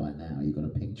are right now. You've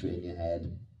got to picture it in your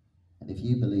head. And if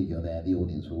you believe you're there, the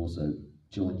audience will also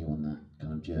join you on that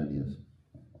kind of journey of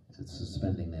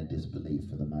suspending their disbelief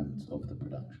for the moment of the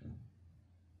production.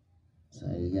 So,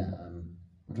 yeah, I'm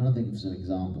trying to think of some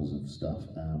examples of stuff.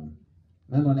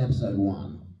 Remember on episode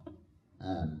 1,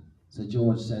 so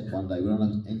George said one day, we're on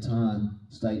an entire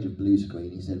stage of blue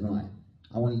screen, he said, right,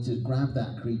 I want you to grab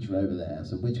that creature over there.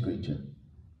 So which creature?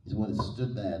 He said, well, it's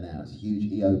stood there now, it's a huge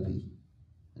EOP,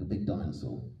 a big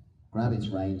dinosaur. Grab its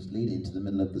reins, lead it into the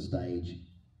middle of the stage,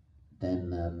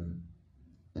 then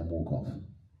walk off.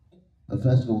 But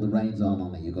first of all, the reins aren't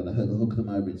on it, you've got to hook them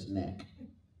over its neck.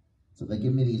 So they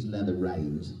give me these leather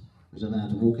reins, which I then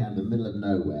have to walk out in the middle of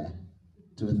nowhere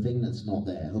to a thing that's not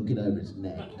there, hook it over its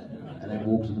neck, and then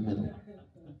walk to the middle.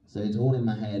 So it's all in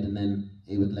my head, and then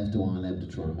it was left to Iron to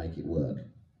try and make it work.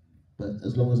 But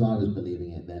as long as I was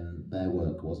believing it, then their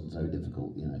work wasn't so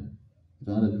difficult, you know. If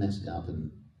I'd have messed up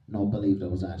and not believed I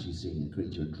was actually seeing a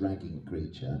creature, dragging a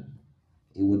creature,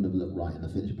 it wouldn't have looked right in the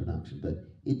finished production. But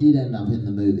it did end up in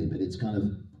the movie, but it's kind of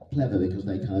clever because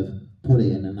they kind of put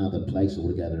it in another place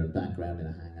altogether, a background in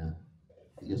a hangar.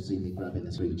 You just see me grabbing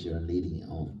this creature and leading it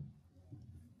on.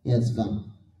 Yeah, it's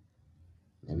fun.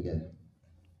 There we go.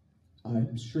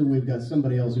 I'm sure we've got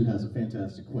somebody else who has a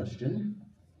fantastic question.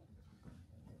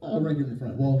 Right here in the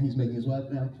front. While he's making his way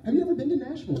now. Have you ever been to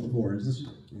Nashville before? Is this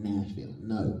Nashville?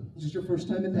 No. Is this your first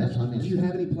time in First Nashville? time in Do you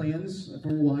have any plans for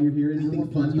while you're here? Anything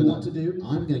fun you want to do?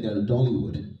 I'm going to go to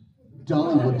Dollywood.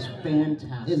 Dollywood is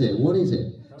fantastic. Is it? What is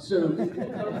it? So,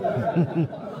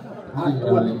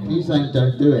 he's saying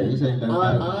don't do it. He's saying don't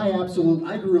go.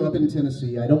 I grew up in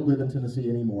Tennessee. I don't live in Tennessee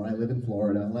anymore. I live in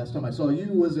Florida. Last time I saw you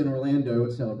was in Orlando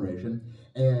at Celebration,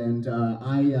 and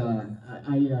I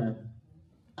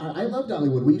love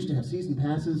Dollywood. We used to have season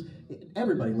passes.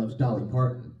 Everybody loves Dolly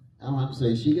Parton. Oh,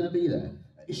 absolutely. Is she going to be there?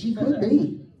 She could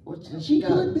be. She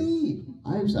could be.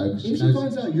 I hope so. If she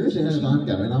finds out you're there, knows I'm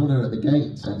going. I want her at the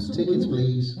gate. So tickets,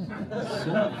 please.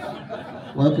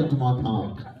 Welcome to my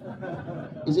park.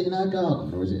 Is it in her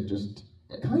garden or is it just...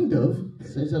 Kind of.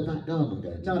 So it's her back garden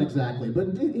going? Not exactly, but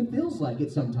it feels like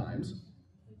it sometimes.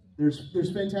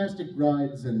 There's fantastic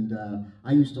rides, and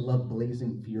I used to love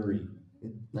Blazing Fury.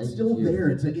 It's still there.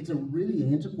 It's a really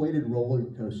antiquated roller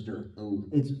coaster. Oh,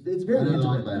 it's very I don't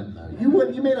antiquated. like that. No.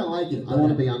 You may not like it. I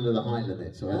want to be under the height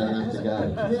limit, so I don't have to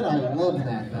go. Kid, I love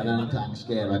that. I don't have to act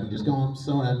scared. I can just go. I'm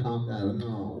sorry, I can't go.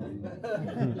 No.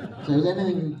 So is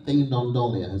anything themed on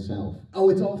Dolly herself?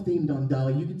 Oh, it's all themed on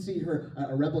Dolly. You can see her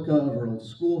a replica of her old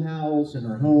schoolhouse and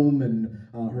her home and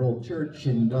her old church.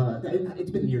 And it's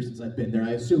been years since I've been there.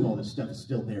 I assume all this stuff is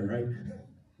still there, right?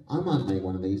 I might make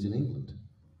one of these in England.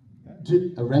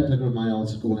 A replica of my old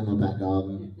school in my back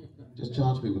garden. Just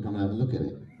charge people to come and have a look at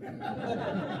it.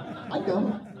 I'd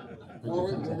come.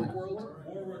 Warwick World?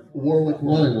 Warwick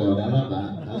World, I love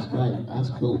that. That's great. That's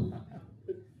cool.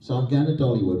 So I'm going to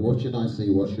Dollywood. What should I see?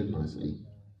 What shouldn't I see?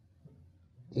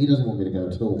 He doesn't want me to go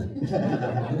at all.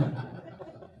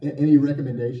 Any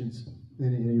recommendations?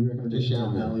 Any recommendations Just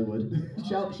on shout Hollywood?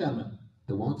 Shout out.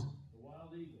 The what?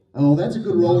 Oh, that's a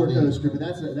good roller coaster, but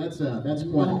that's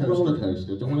quite a coaster. Roller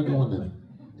coaster. Don't want to go on them.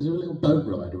 Is there a little boat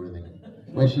ride or anything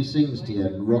where she sings to you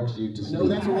and rocks you to sleep? No,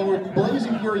 that's a roller.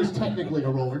 Blazing Fury is technically a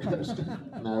roller coaster.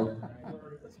 No.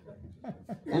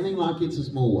 Anything like It's a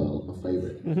Small World, my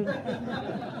favourite.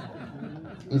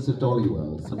 It's a Dolly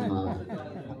World, something like that.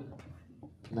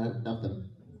 No, nothing.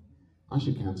 I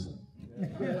should cancel.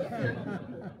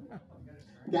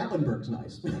 Gatlinburg's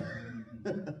nice.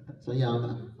 So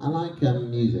yeah, I like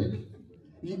music.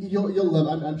 You'll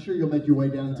love. I'm sure you'll make your way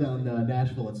downtown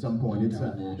Nashville at some point.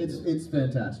 It's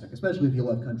fantastic, especially if you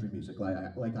love country music like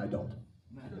I don't.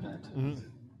 Is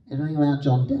there anything about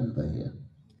John Denver here?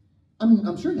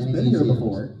 I'm sure he's Any been here museums?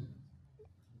 before.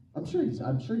 I'm sure he's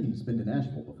been to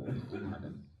Nashville before.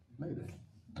 Maybe.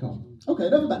 Cool. Okay,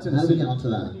 enough about How do we Tennessee. get onto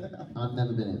that? I've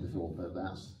never been here before, but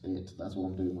that's it. That's what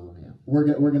I'm doing while I'm here. We're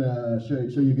gonna show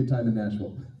you a good time in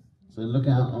Nashville. So look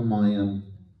out on my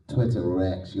Twitter or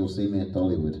X. You'll see me at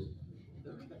Dollywood,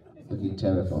 looking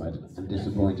terrified and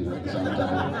disappointed at the same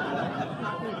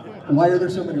time. Why are there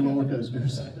so many roller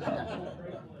coasters?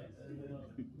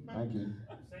 Thank you.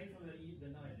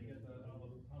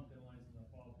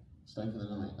 Stay for the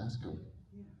night. That's cool.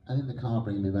 I think the car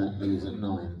bringing me back leaves at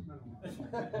 9.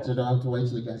 So do I have to wait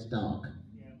till it gets dark?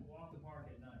 Yeah, walk the park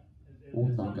at night.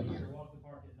 Walk the park at night. Walk the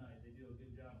park at night. They do a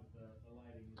good job with the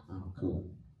lighting. Oh, cool.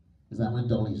 Is that when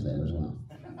Dolly's there as well?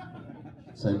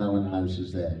 So no one knows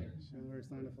she's there.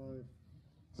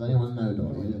 Does anyone know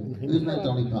Dolly? Who's met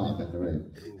Dolly Parton in the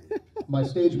room? My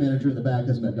stage manager in the back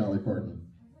has met Dolly Parton.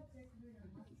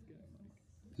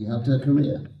 You helped her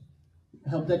career?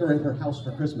 Helped decorate her house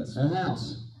for Christmas. Her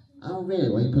house? Oh, really?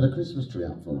 Well, you put a Christmas tree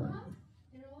up for her?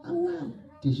 Oh, wow.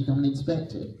 Did she come and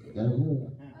inspect it? Go,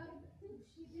 oh.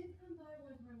 She did come by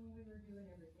one time when we were doing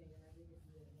everything, and I think it's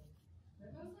really nice.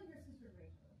 But mostly her sister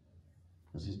Rachel.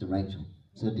 Her sister Rachel.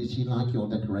 So did she like your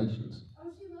decorations? Oh,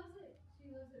 she loves it.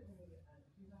 She loves it when we get done.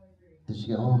 She's always very Did she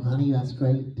go, oh, honey, that's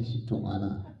great? Did she talk like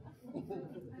that? She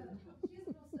has a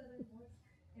little southern voice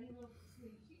and a little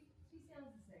sweet. She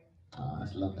sounds the same. Oh,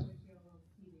 that's lovely.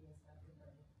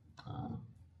 Oh.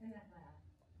 And that laugh.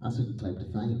 That's a good claim to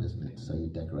fame, isn't it? To say you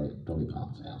decorate Dolly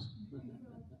Parton's house.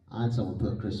 I had someone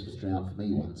put a Christmas tree out for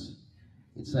me once.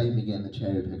 It saved me getting the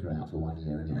cherry picker out for 1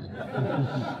 year anyway.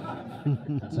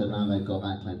 And so now they've got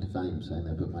that claim to fame, saying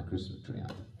they put my Christmas tree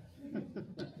out.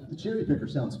 The cherry picker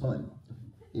sounds fun.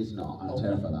 It's not. I'm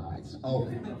terrified of heights. Oh,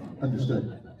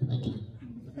 understood. Thank you.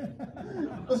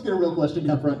 Let's get a real question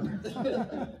up front.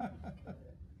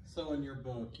 So in your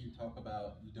book, you talk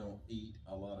about you don't eat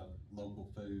a lot of local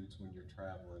foods when you're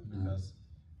traveling because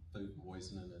food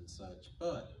poisoning and such.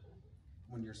 But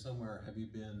when you're somewhere, have you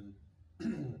been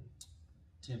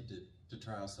tempted to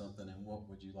try something, and what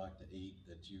would you like to eat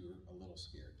that you're a little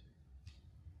scared to?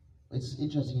 It's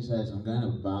interesting you say this. I'm going to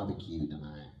a barbecue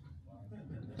tonight.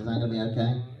 Is that going to be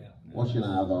okay? What should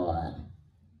I avoid?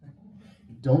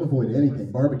 Don't avoid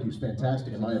anything. Barbecue's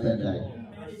fantastic in my opinion.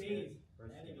 Okay.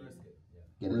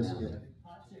 Get it down there.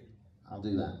 I'll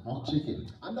do that. Hot chicken.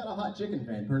 I'm not a hot chicken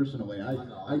fan personally.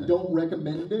 I don't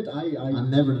recommend it. I'm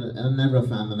never a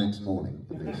fan the next morning.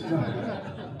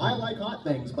 I like hot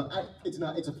things, but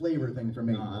it's a flavor thing for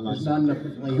me. I like There's not enough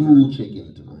flavor. Cool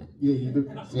chicken tonight.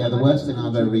 Yeah, The worst thing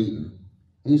I've ever eaten.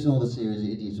 Who saw the series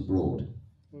Idiots Abroad?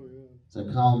 So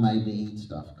Carl made me eat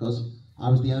stuff because I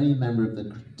was the only member of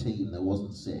the team that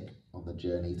wasn't sick on the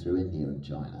journey through India and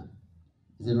China.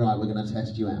 He said, right, we're going to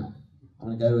test you out. I'm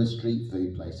going to go to a street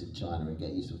food place in China and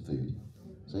get you some food.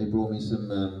 So he brought me some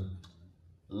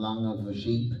lung of a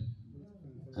sheep,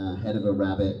 head of a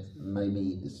rabbit, and made me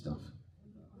eat this stuff.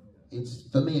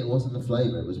 For me, it wasn't the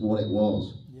flavour, it was what it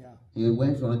was. Yeah. He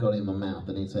went for it, I got it in my mouth,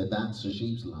 and he said, that's a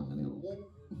sheep's lung. And he went,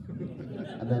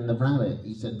 and then the rabbit,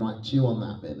 he said, right, chew on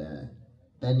that bit there.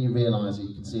 Then you realise that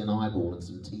you can see an eyeball and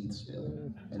some teeth still,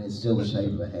 and it's still the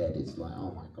shape of a head. It's like,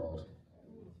 oh my God.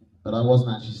 But I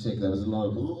wasn't actually sick, there was a lot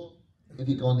of, if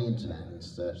you go on the internet and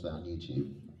search that on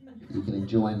YouTube, you can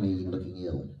enjoy me looking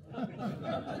ill. I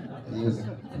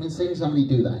mean, seeing somebody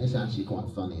do that, it's actually quite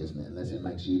funny, isn't it? Unless it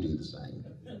makes you do the same.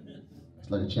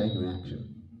 It's like a chain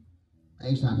reaction.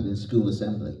 It used to happen in school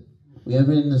assembly. We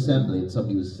ever in an assembly and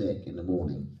somebody was sick in the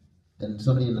morning, then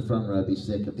somebody in the front row would be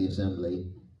sick of the assembly,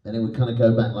 then it would kind of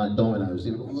go back like dominoes.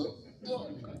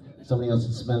 Somebody else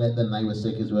would smell it, then they were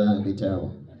sick as well, it'd be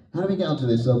terrible. How do we get onto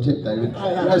this subject, David?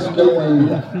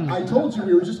 I told you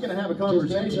we were just going to have a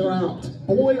conversation.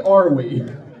 Boy, are we.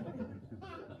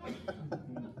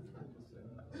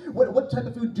 What type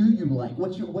of food do you like?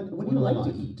 What do you like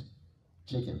to eat?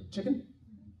 Chicken. Chicken?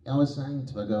 I was saying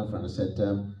to my girlfriend, I said,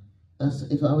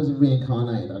 if I was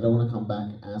reincarnated, I don't want to come back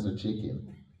as a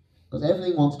chicken. Because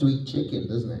everything wants to eat chicken,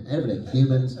 doesn't it? Everything.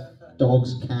 Humans,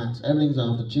 dogs, cats, everything's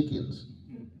after chickens.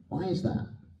 Why is that?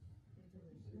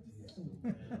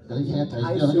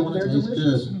 I assume they're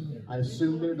delicious. I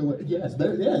assume they're delicious. Yes,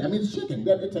 I mean, it's chicken.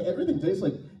 Everything tastes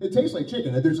like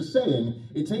chicken. There's a saying,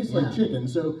 it tastes like chicken,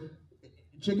 so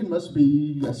chicken must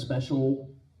be a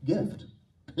special gift.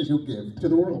 Special gift to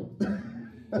the world.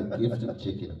 The gift of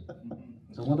chicken.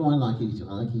 So what do I like eating?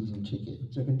 I like eating chicken.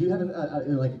 Chicken. Do you have do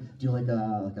you like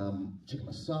chicken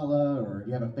masala, or do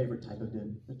you have a favorite type of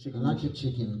chicken? I like a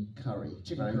chicken curry.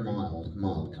 Very curry.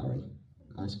 mild curry.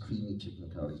 Nice creamy chicken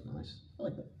curry is nice. I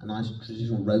like that. A nice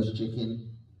traditional roast chicken,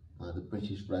 like the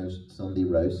British roast, Sunday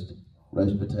roast,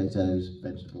 roast potatoes,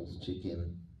 vegetables,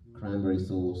 chicken, cranberry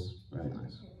sauce. Very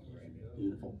nice.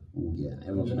 Beautiful. Ooh, yeah,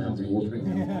 everyone's mouth's watering.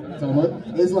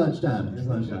 It's lunchtime. It's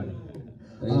lunchtime.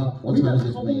 We got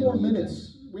a couple more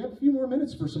minutes. We have a few more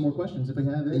minutes for some more questions if we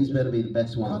have it. These better be the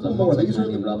best ones. I'm not taking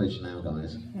any rubbish now,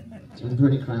 guys. It's been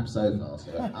pretty crap so far,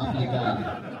 so up your game.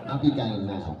 Up your game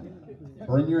now.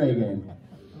 Bring your A game.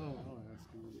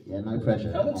 Yeah, no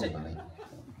pressure.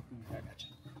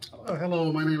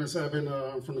 Hello, my name is Evan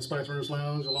from the Spice Runners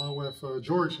Lounge, along with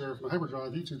George here from the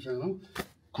Hyperdrive YouTube channel.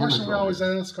 Question we always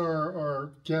ask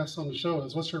our guests on the show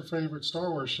is, what's your favorite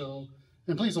Star Wars show?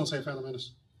 And please don't say Phantom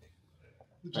Menace.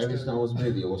 Favorite Star Wars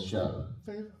movie or show?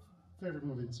 Favorite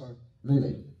movie, sorry.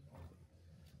 Movie.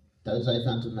 Don't say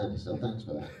Phantom Menace, so thanks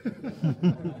for that.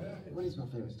 What is my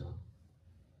favorite Star?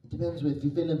 It depends. If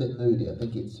you're feeling a bit moody, I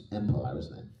think it's Empire,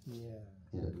 isn't it?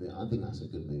 Yeah, I think that's a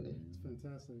good movie. It's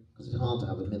fantastic. Because it's hard to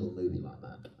have a middle movie like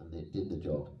that, and it did the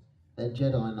job. Then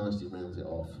Jedi nicely rounds it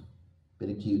off. Bit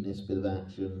of cuteness, bit of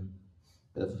action,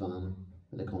 bit of fun,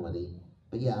 bit of comedy.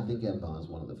 But yeah, I think Empire's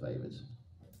one of the favourites.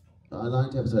 But I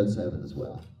liked Episode 7 as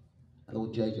well. I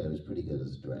thought JJ was pretty good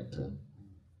as a director.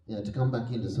 You know, to come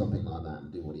back into something like that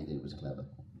and do what he did was clever.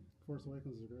 Force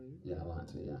Awakens is great. Yeah, I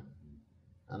liked it, yeah.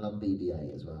 I love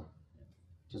BB-8 as well.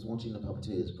 Just watching the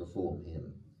puppeteers perform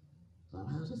him. Like,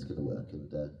 how's this going to work?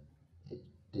 And it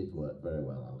did work very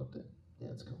well. I loved it.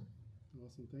 Yeah, it's cool.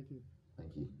 Awesome, thank you.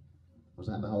 Thank you. Was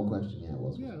that the whole question? Yeah, it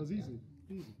was. Yeah, it was easy.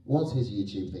 Easy. What's his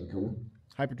YouTube thing called?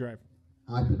 Hyperdrive.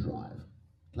 Hyperdrive.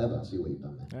 Clever. I see what you've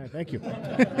done there. All right, thank you.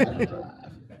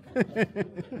 Hyperdrive.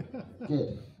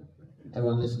 Good.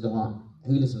 Everyone listen to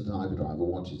who listens to Hyperdrive or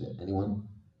watches it? Anyone?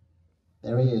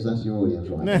 There he is. That's your audience,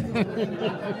 right?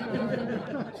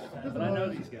 But I know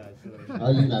these guys. So.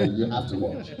 Oh, you know, you have to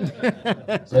watch.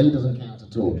 So he doesn't count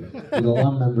at all. We've got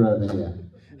one member over here.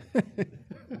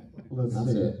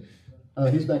 That's it.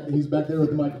 He's back there with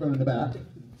the microphone in the back.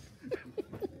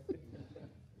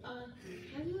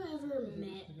 Have you ever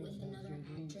met with another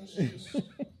actress who's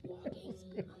walking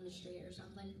on the street or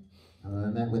something? Have I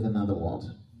met with another what?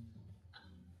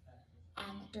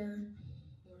 Actor.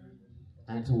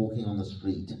 Actor walking on the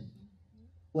street.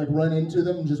 Like run into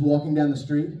them just walking down the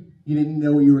street? You didn't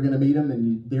know you were going to meet them,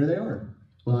 and there they are.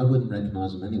 Well, I wouldn't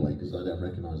recognise them anyway, because I don't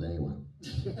recognise anyone.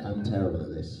 I'm terrible at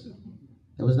this.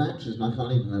 There was an actress, and I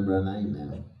can't even remember her name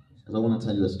now, because I want to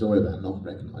tell you a story about not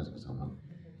recognising someone.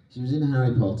 She was in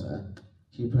Harry Potter.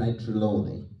 She played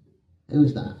Trelawney. Who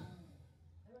was that?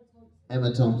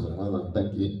 Emma Thompson. Well done,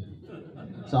 thank you.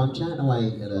 So I'm chatting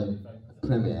away at a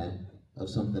premiere of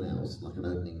something else, like an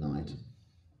opening night.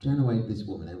 Chatting away with this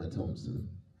woman, Emma Thompson.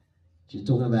 She's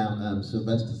talking about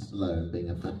Sylvester Stallone being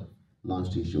life's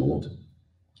too short.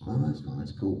 Oh, that's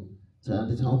nice, cool. So I had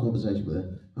this whole conversation with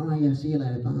her. All right, yeah, see you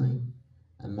later, bye.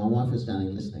 And my wife was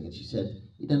standing listening, and she said,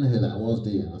 "You don't know who that was, do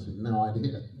you?" And I said, "No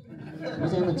idea." It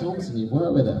was Emma Thompson. You've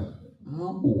worked with her.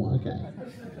 Oh, okay.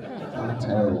 Oh,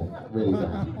 terrible. Really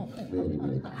bad. Really,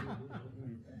 really bad.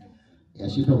 Yeah,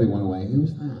 she probably went away. Who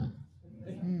was that?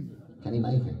 Can he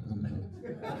make it?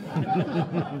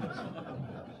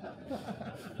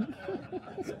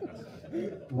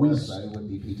 Would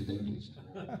be Peter Dinklage.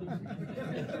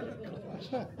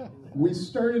 We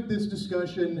started this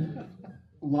discussion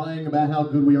lying about how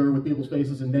good we are with people's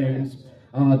faces and names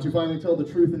to finally tell the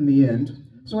truth in the end.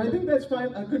 So I think that's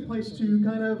a good place to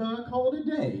kind of call it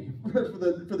a day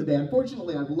for the day.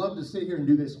 Unfortunately, I'd love to sit here and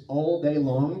do this all day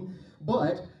long,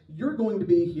 but you're going to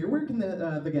be here. Where can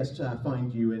the guests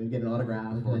find you and get an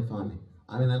autograph? Where can they find me?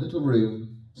 I'm in a little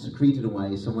room secreted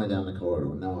away somewhere down the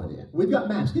corridor. No idea. We've got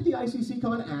maps. Get the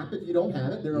ICCCon app if you don't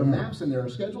have it. There are maps and there are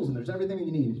schedules and there's everything that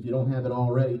you need if you don't have it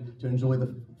already to enjoy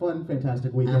the fun,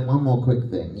 fantastic weekend. And one more quick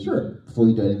thing. Sure. Before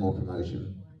you do any more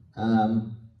promotion.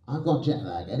 I've got jet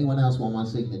lag. Anyone else want my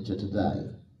signature today?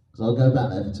 Because I'll go back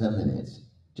there for 10 minutes,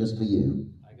 just for you.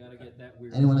 I gotta get that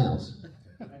weird. Anyone else?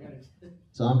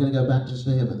 So I'm going to go back just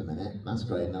for him in a minute. That's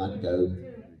great. And then I can go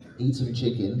eat some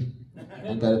chicken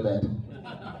and go to bed.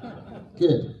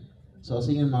 Good. So I'll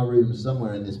see you in my room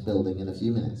somewhere in this building in a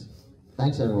few minutes.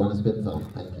 Thanks everyone, it's been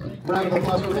fun. Thank you. Round of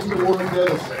applause for Mr. Warwick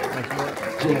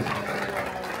Davis. Cheers.